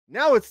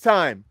Now it's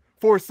time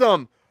for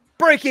some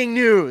breaking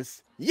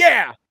news.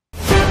 Yeah! All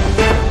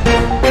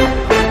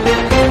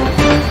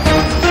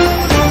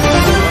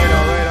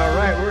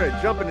right. We're going to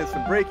jump into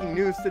some breaking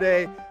news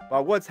today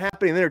about what's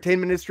happening in the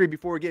entertainment industry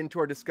before we get into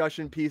our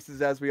discussion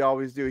pieces, as we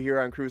always do here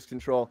on Cruise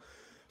Control.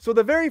 So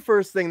the very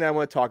first thing that I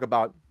want to talk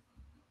about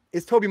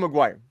is Tobey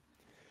Maguire.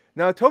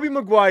 Now, Tobey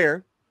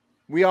Maguire,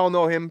 we all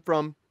know him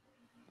from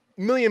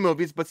a million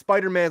movies, but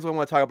Spider-Man is what I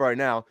want to talk about right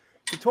now.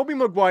 So Tobey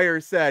Maguire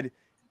said,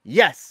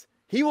 yes,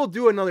 he will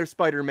do another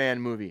Spider-Man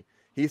movie.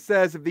 He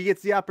says if he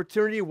gets the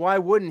opportunity, why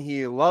wouldn't he?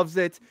 He loves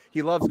it.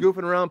 He loves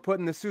goofing around,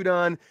 putting the suit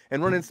on,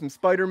 and running some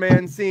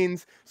Spider-Man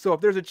scenes. So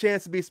if there's a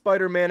chance to be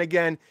Spider-Man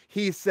again,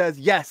 he says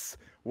yes.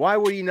 Why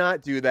would he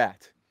not do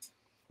that?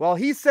 Well,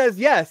 he says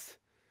yes.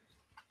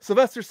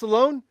 Sylvester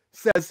Stallone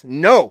says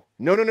no.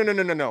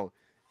 No.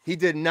 He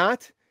did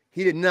not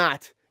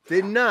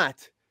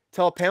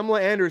tell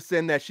Pamela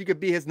Anderson that she could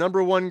be his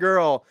 #1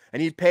 girl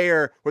and he'd pay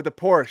her with a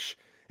Porsche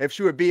if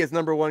she would be his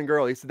 #1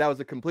 girl. He said that was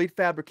a complete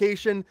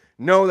fabrication.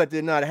 No, that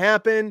did not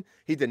happen.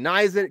 He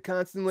denies it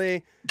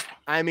constantly.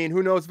 I mean,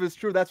 who knows if it's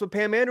true? That's what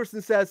Pam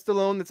Anderson says,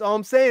 Stallone. That's all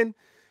I'm saying.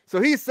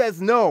 So he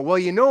says no. Well,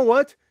 you know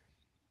what?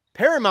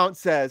 Paramount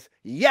says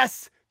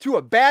yes to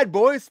a Bad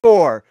Boys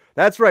 4.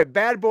 That's right.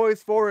 Bad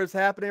Boys 4 is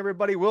happening,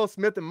 everybody. Will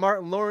Smith and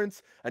Martin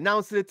Lawrence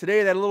announced it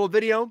today, that little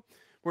video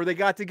where they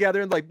got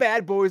together and like,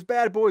 Bad Boys,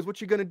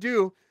 what you gonna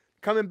do?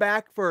 Coming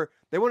back for,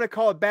 they want to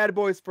call it Bad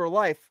Boys for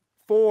Life.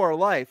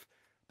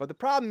 But the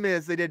problem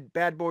is they did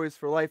Bad Boys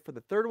for Life for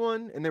the third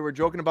one, and they were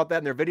joking about that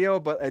in their video,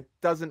 but it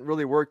doesn't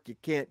really work. You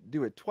can't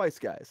do it twice,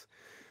 guys.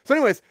 So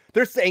anyways,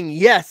 they're saying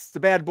yes to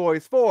Bad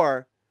Boys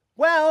 4.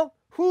 Well,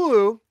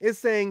 Hulu is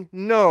saying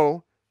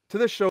no to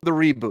the show The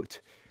Reboot.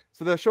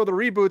 So the show The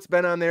Reboot's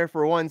been on there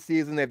for 1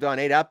 season. They've done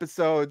 8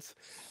 episodes.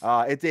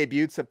 It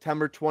debuted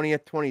September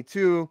 20th,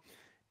 22.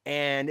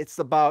 And it's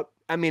about,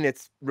 I mean,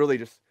 it's really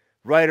just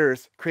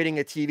writers creating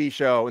a TV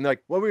show. And they're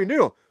like, what are we gonna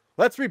do?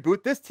 Let's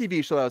reboot this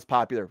TV show that was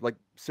popular. Like,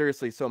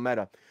 seriously, so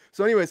meta.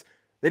 So anyways,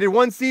 they did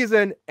 1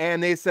 season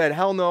and they said,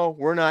 hell no,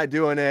 we're not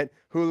doing it.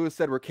 Hulu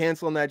said, we're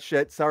canceling that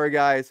shit. Sorry,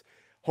 guys.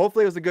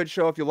 Hopefully it was a good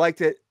show. If you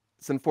liked it,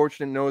 it's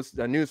unfortunate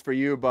news for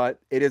you, but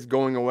it is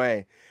going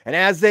away. And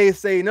as they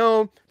say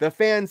no, the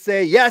fans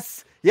say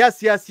yes.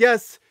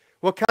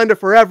 Wakanda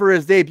Forever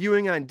is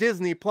debuting on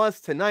Disney Plus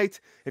tonight.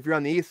 If you're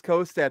on the East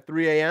Coast at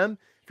 3 a.m.,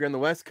 if you're on the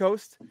West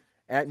Coast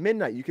at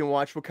midnight, you can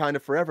watch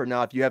Wakanda Forever.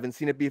 Now, if you haven't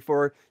seen it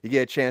before, you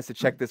get a chance to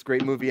check this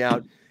great movie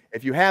out.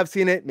 If you have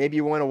seen it, maybe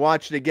you want to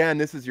watch it again.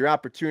 This is your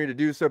opportunity to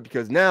do so,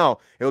 because now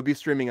it will be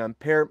streaming on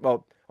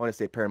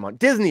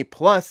Disney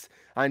Plus,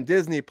 on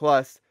Disney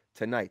Plus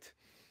tonight.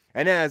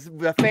 And as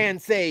the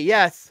fans say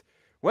yes,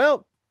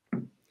 well,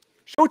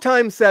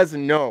 Showtime says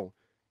no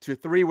to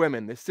 3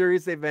 Women. The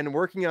series they've been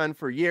working on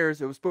for years.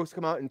 It was supposed to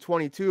come out in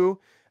 22.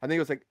 I think it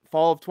was like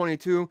fall of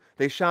 22.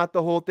 They shot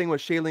the whole thing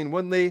with Shailene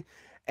Woodley,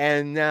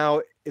 and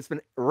now it's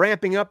been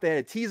ramping up. They had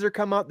a teaser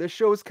come out. This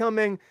show's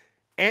coming.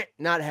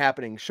 Not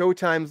happening.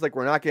 Showtime's like,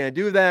 we're not going to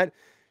do that.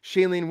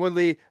 Shailene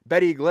Woodley,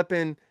 Betty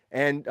Glippin,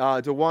 and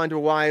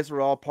DeWanda Wise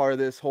were all part of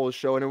this whole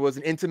show, and it was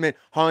an intimate,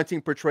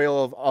 haunting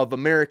portrayal of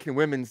American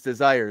women's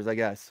desires, I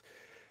guess.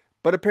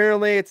 But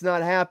apparently it's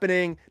not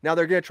happening. Now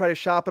they're going to try to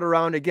shop it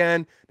around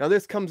again. Now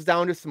this comes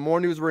down to some more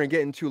news we're going to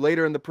get into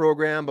later in the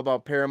program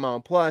about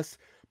Paramount Plus,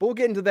 but we'll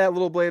get into that a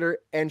little later,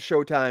 and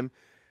Showtime.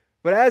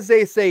 But as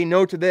they say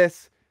no to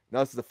this,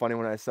 now this is a funny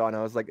one I saw, and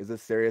I was like, is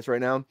this serious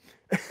right now?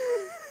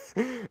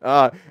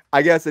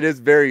 I guess it is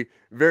very,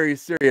 very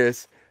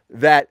serious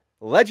that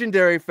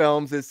Legendary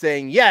Films is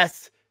saying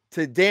yes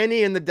to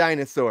Danny and the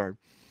Dinosaur.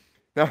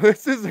 Now,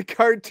 this is a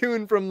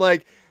cartoon from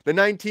like the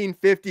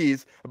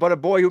 1950s about a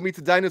boy who meets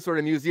a dinosaur in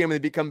a museum and they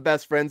become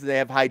best friends and they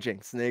have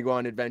hijinks and they go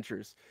on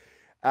adventures.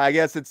 I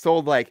guess it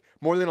sold like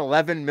more than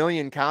 11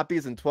 million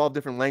copies in 12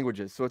 different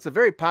languages. So it's a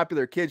very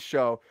popular kids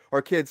show,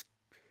 or kids,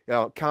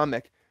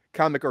 comic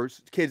or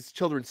kids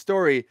children's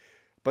story.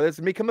 But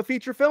it's become a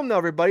feature film now,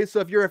 everybody. So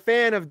if you're a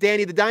fan of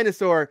Danny the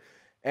Dinosaur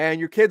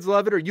and your kids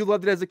love it, or you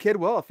loved it as a kid,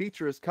 well, a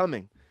feature is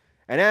coming.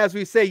 And as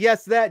we say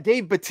yes to that,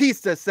 Dave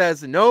Bautista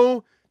says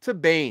no to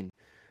Bane.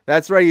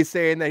 That's right. He's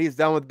saying that he's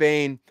done with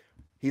Bane.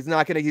 He's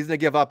gonna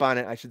give up on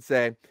it, I should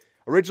say.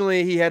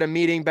 Originally, he had a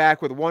meeting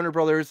back with Warner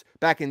Brothers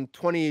back in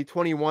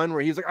 2021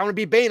 where he was like, I want to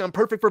be Bane. I'm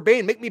perfect for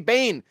Bane. Make me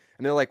Bane.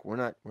 And they're like, we're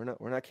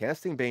not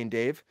casting Bane,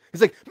 Dave. He's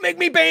like, make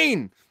me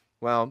Bane.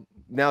 Well,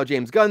 now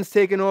James Gunn's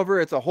taken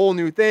over. It's a whole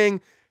new thing.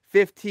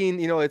 15,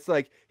 it's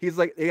like, he's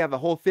like, they have a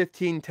whole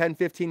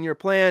 10-15 year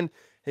plan.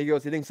 He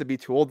goes, he thinks he'd be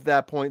too old at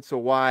that point. So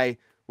why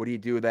would he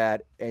do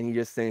that? And he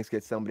just thinks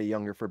get somebody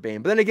younger for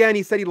Bane. But then again,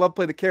 he said he loved to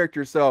play the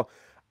character. So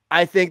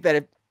I think that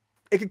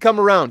it could come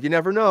around. You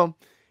never know.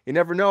 You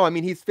never know. I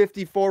mean, he's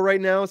 54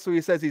 right now. So he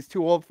says he's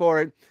too old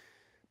for it.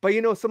 But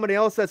somebody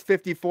else that's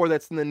 54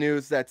 that's in the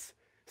news that's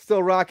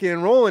still rocking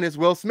and rolling is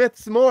Will Smith.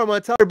 Some more. I'm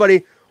going to tell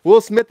everybody,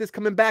 Will Smith is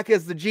coming back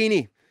as the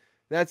genie.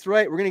 That's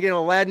right. We're going to get an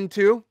Aladdin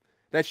 2.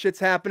 That shit's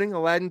happening.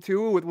 Aladdin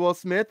 2 with Will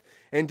Smith.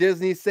 And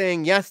Disney's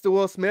saying yes to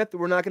Will Smith.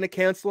 We're not going to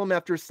cancel him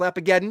after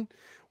Slapageddon.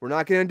 We're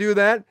not going to do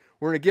that.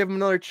 We're going to give him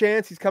another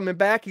chance. He's coming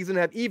back. He's going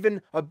to have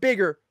even a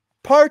bigger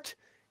part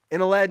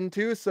in Aladdin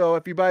 2. So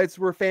if you guys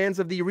were fans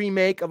of the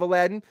remake of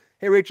Aladdin,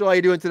 hey, Rachel, how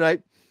you doing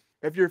tonight?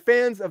 If you're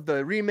fans of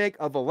the remake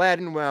of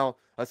Aladdin, well,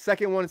 a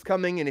second one is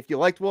coming. And if you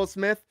liked Will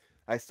Smith,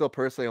 I still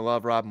personally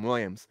love Robin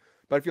Williams.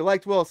 But if you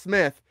liked Will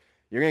Smith,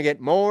 you're going to get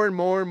more and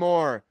more and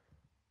more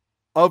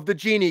of the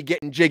genie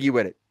getting jiggy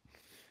with it.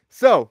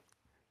 So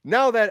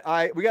now that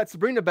we got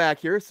Sabrina back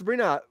here.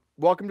 Sabrina,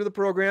 welcome to the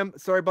program.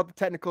 Sorry about the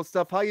technical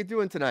stuff. How you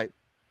doing tonight?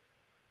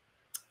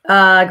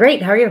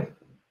 Great. How are you?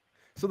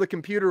 So the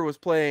computer was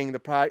playing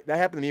that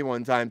happened to me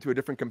one time too. A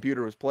different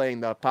computer was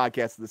playing the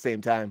podcast at the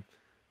same time.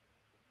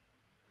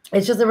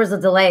 It's just there was a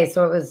delay,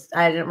 so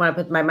I didn't want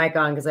to put my mic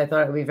on because I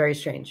thought it would be very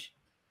strange.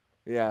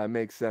 Yeah, it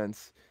makes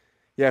sense.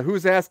 Yeah,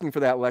 who's asking for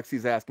that?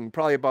 Lexi's asking,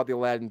 probably about the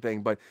Aladdin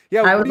thing. But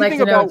yeah, I would like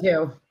to know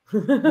too.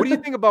 What do you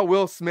think about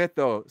Will Smith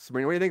though,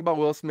 Sabrina? What do you think about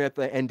Will Smith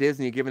and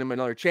Disney giving him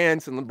another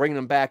chance and bringing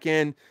him back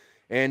in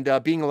and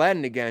being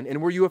Aladdin again?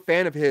 And were you a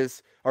fan of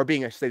his, or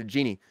being, I should say, the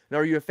genie? Now,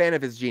 are you a fan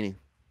of his genie?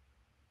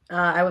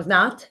 I was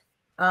not.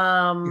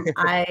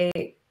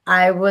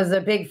 I was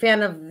a big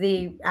fan of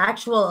the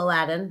actual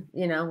Aladdin,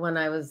 you know, when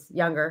I was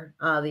younger,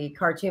 the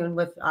cartoon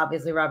with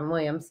obviously Robin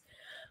Williams.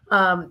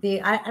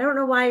 I don't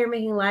know why you're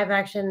making live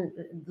action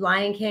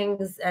Lion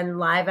Kings and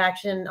live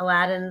action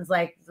Aladdins,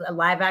 like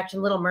live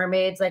action Little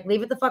Mermaids. Like,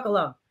 leave it the fuck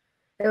alone.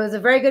 It was a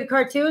very good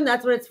cartoon.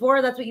 That's what it's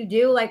for. That's what you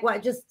do. Like,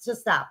 what? Just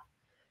stop.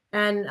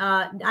 And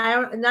not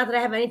that I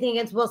have anything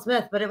against Will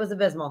Smith, but it was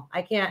abysmal.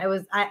 I can't.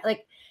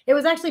 It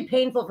was actually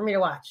painful for me to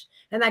watch.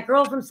 And that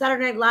girl from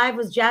Saturday Night Live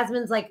was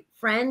Jasmine's like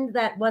friend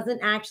that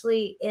wasn't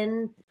actually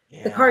in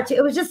the cartoon.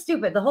 It was just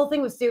stupid. The whole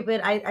thing was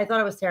stupid. I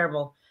thought it was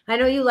terrible. I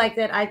know you liked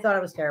it. I thought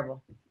it was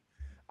terrible.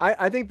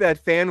 I think that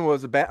fan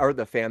was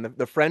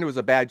the friend was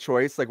a bad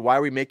choice. Like, why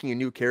are we making a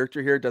new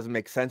character here? It doesn't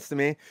make sense to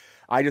me.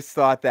 I just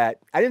thought that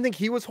I didn't think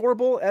he was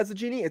horrible as a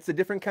genie. It's a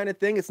different kind of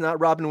thing. It's not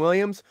Robin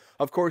Williams.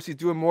 Of course, he's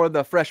doing more of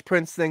the Fresh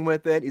Prince thing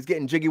with it. He's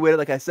getting jiggy with it,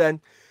 like I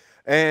said.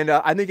 And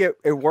I think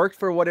it worked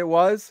for what it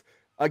was.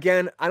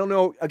 Again, I don't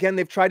know. Again,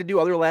 they've tried to do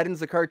other Aladdins,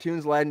 the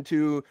cartoons, Aladdin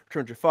 2,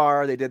 Return of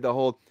Jafar. They did the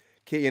whole,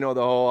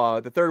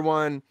 the third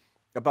one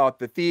about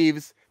the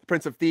thieves,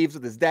 Prince of Thieves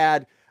with his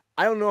dad.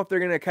 I don't know if they're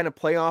going to kind of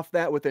play off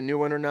that with a new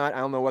one or not. I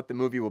don't know what the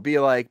movie will be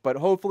like, but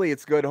hopefully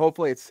it's good.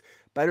 Hopefully it's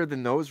better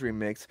than those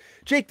remakes.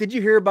 Jake, did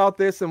you hear about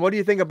this? And what do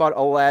you think about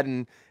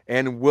Aladdin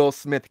and Will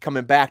Smith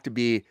coming back to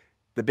be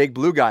the big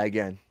blue guy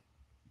again?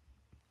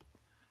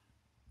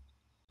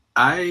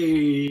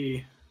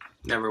 I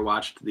never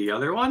watched the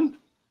other one.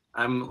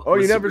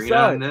 You never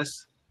saw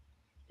this?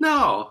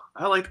 No,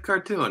 I like the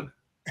cartoon.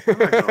 I'm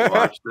not going to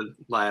watch the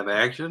live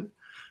action.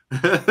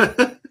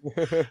 I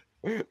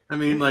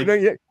mean, like,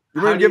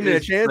 you weren't giving it a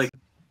chance? Like,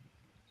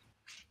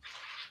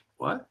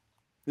 what?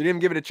 You didn't even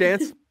give it a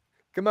chance?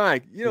 Come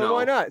on, No.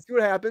 Why not? See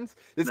what happens.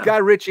 This guy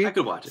Richie, I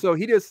could watch it. So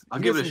he does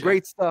some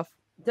great stuff.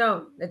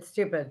 Don't. It's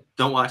stupid.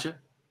 Don't watch it.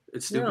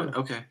 It's stupid.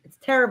 No, okay. It's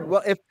terrible.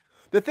 Well, if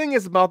the thing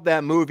is about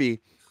that movie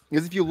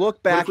is if you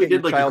look back what if we at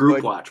did like childhood, a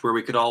group watch where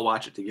we could all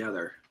watch it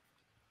together.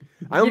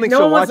 I don't think no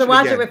she'll one wants to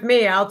watch it it with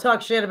me. I'll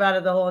talk shit about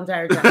it the whole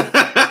entire time.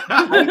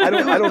 I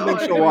don't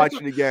think she'll watch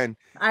it again.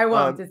 I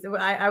won't.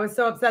 I was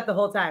so upset the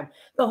whole time.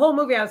 The whole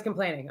movie I was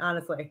complaining,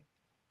 honestly.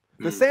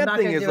 The sad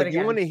thing is, like, if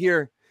you want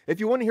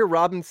to hear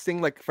Robin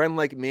sing like Friend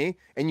Like Me,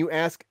 and you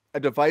ask a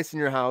device in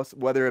your house,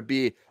 whether it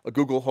be a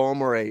Google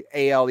Home or a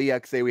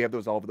Alexa, we have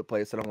those all over the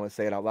place. I don't want to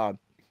say it out loud.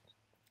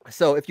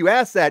 So if you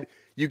ask that,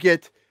 you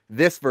get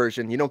this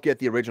version. You don't get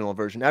the original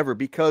version ever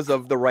because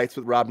of the rights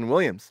with Robin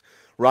Williams.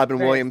 Robin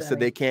Williams said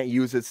they can't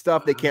use his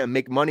stuff. They can't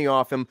make money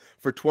off him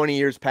for 20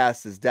 years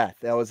past his death.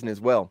 That was in his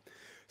will.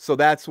 So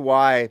that's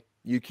why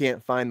you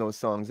can't find those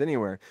songs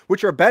anywhere,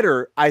 which are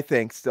better, I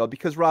think, still,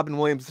 because Robin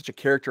Williams is such a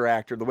character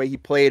actor, the way he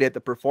played it, the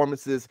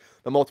performances,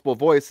 the multiple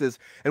voices.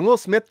 And Will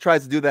Smith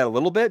tries to do that a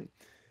little bit.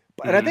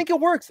 And I think it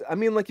works. I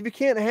mean, like, if you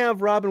can't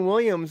have Robin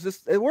Williams,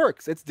 it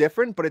works. It's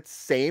different, but it's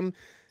same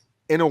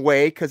in a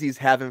way because he's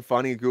having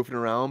fun, he's goofing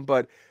around.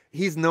 But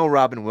he's no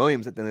Robin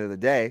Williams at the end of the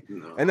day.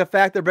 No. And the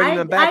fact they're bringing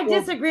them back. I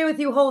disagree with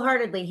you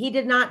wholeheartedly. He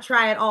did not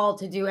try at all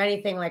to do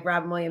anything like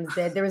Robin Williams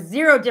did. There was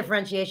zero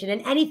differentiation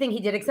in anything he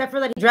did, except for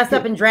that he dressed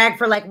up in drag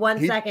for like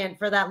 1 second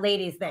for that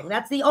ladies thing.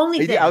 That's the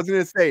only thing. I was going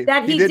to say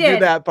that he did do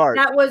that part.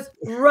 That was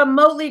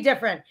remotely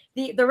different.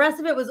 The rest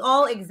of it was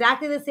all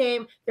exactly the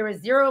same. There was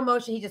zero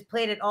emotion. He just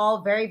played it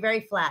all very, very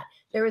flat.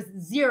 There was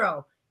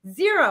zero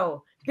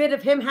bit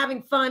of him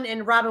having fun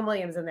and Robin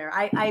Williams in there.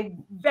 I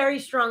very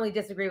strongly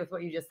disagree with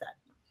what you just said.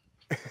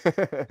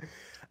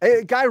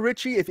 Guy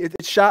Ritchie, if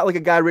it's shot like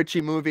a Guy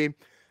Ritchie movie,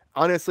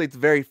 honestly, it's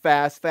very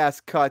fast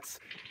cuts.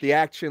 The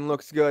action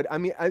looks good. I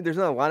mean, there's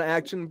not a lot of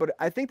action, but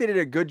I think they did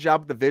a good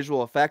job with the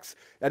visual effects.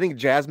 I think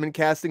Jasmine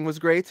casting was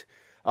great.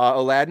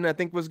 Aladdin, I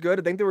think, was good.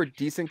 I think they were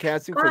decent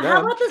casting for them.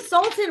 How about the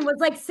Sultan was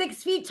like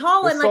 6 feet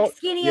tall and like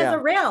skinny as a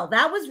rail?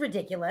 That was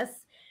ridiculous.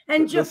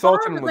 And Jafar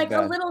was like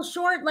a little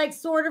short, like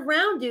sort of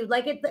round dude.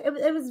 Like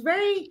it was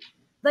very.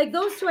 Like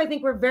those two, I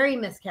think, were very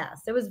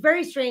miscast. It was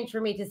very strange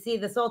for me to see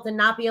the Sultan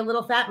not be a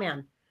little fat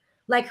man.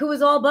 like who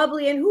was all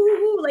bubbly and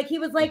who like he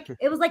was like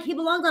it was like he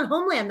belonged on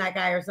Homeland, that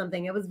guy or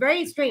something. It was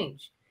very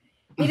strange.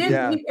 He didn't.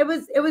 Yeah.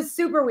 It was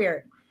super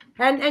weird.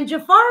 And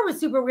Jafar was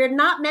super weird,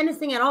 not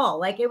menacing at all.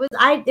 Like it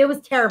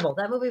was terrible.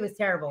 That movie was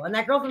terrible. And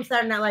that girl from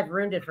Saturday Night Live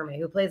ruined it for me,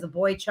 who plays a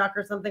boy Chuck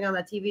or something on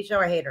that TV show.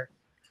 I hate her.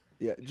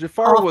 Yeah,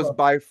 Jafar was Awful.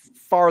 by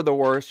far the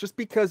worst, just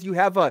because you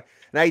have an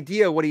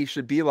idea what he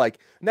should be like.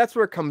 And that's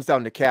where it comes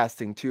down to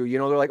casting too. You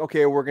know, they're like,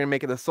 okay, we're gonna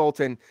make it the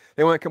Sultan.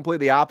 They went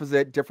completely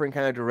opposite, different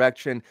kind of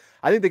direction.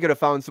 I think they could have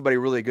found somebody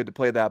really good to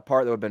play that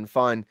part that would have been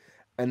fun.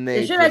 And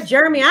They should have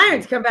Jeremy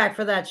Irons come back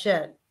for that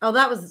shit. Oh,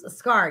 that was a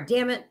Scar.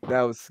 Damn it.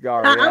 That was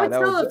Scar. I Yeah, would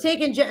still have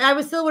taken. I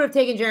would still would have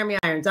taken Jeremy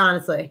Irons.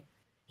 Honestly,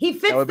 he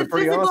fits the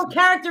physical awesome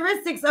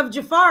characteristics of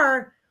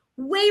Jafar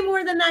way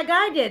more than that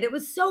guy did. It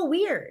was so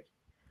weird.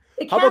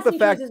 The How about the casting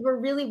fact choices were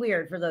really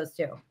weird for those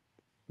two.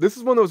 this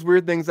is one of those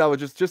weird things I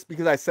was just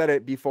because I said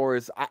it before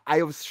is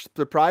I was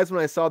surprised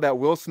when I saw that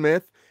Will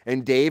Smith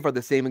and Dave are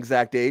the same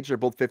exact age. They're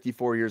both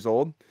 54 years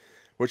old,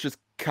 which is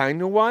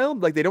kind of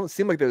wild. Like they don't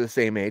seem like they're the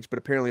same age, but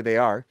apparently they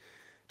are,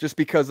 just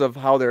because of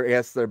how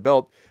they're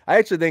built. I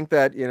actually think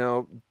that, you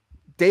know,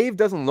 Dave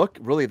doesn't look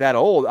really that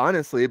old,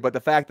 honestly, but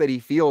the fact that he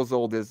feels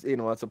old is, you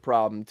know, that's a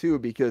problem too,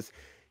 because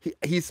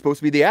he's supposed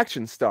to be the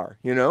action star,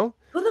 you know?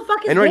 Who the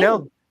fuck is and right Dave?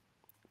 now,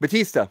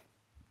 Batista.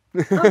 Oh,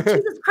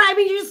 Jesus Christ. I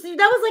mean,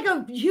 that was like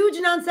a huge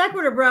non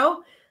sequitur,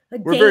 bro.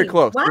 We're very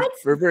close. What?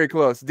 We're very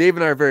close. Dave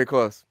and I are very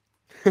close.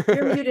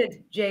 You're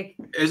muted, Jake.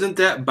 Isn't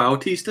that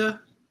Bautista?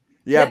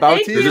 Yeah,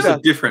 Bautista. This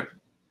is different.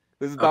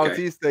 This is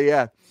Bautista,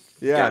 yeah.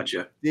 Yeah.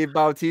 Gotcha. Dave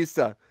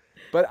Bautista.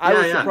 But I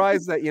was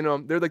surprised that, you know,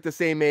 they're like the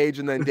same age,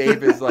 and then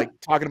Dave is like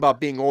talking about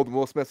being old, and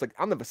Will Smith's like,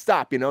 I'll never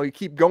stop, you know, you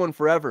keep going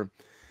forever.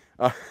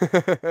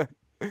 Lexi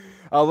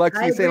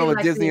saying all the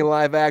Disney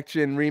live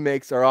action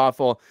remakes are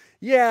awful.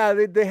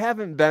 Yeah, they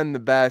haven't been the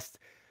best.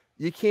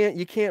 You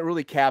can't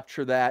really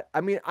capture that. I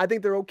mean, I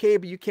think they're okay,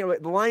 but you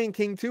can't. The Lion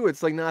King too,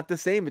 it's like not the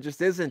same. It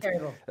just isn't.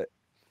 Terrible.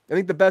 I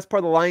think the best part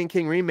of the Lion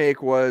King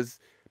remake was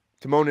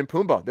Timon and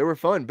Pumbaa. They were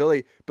fun.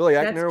 Billy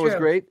Eichner was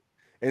great,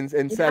 and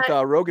Seth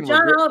Rogen.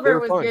 John Oliver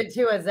was good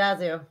too as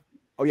Zazu.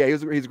 Oh yeah,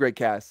 he's great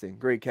casting.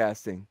 Great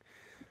casting.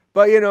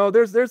 But you know,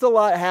 there's a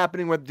lot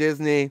happening with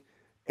Disney,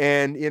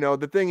 and you know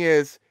the thing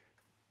is,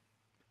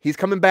 he's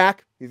coming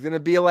back. He's gonna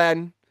be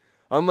Aladdin.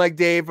 Unlike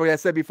Dave, like I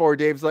said before,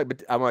 Dave's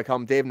like, I'm gonna call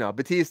him Dave now.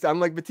 Batista.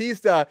 Unlike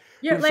Batista,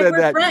 you're like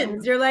we're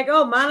friends. You're like,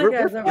 oh,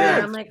 Monica's over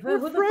there. I'm like, who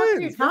the fuck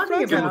are you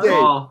talking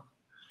about?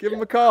 Give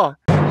him a call.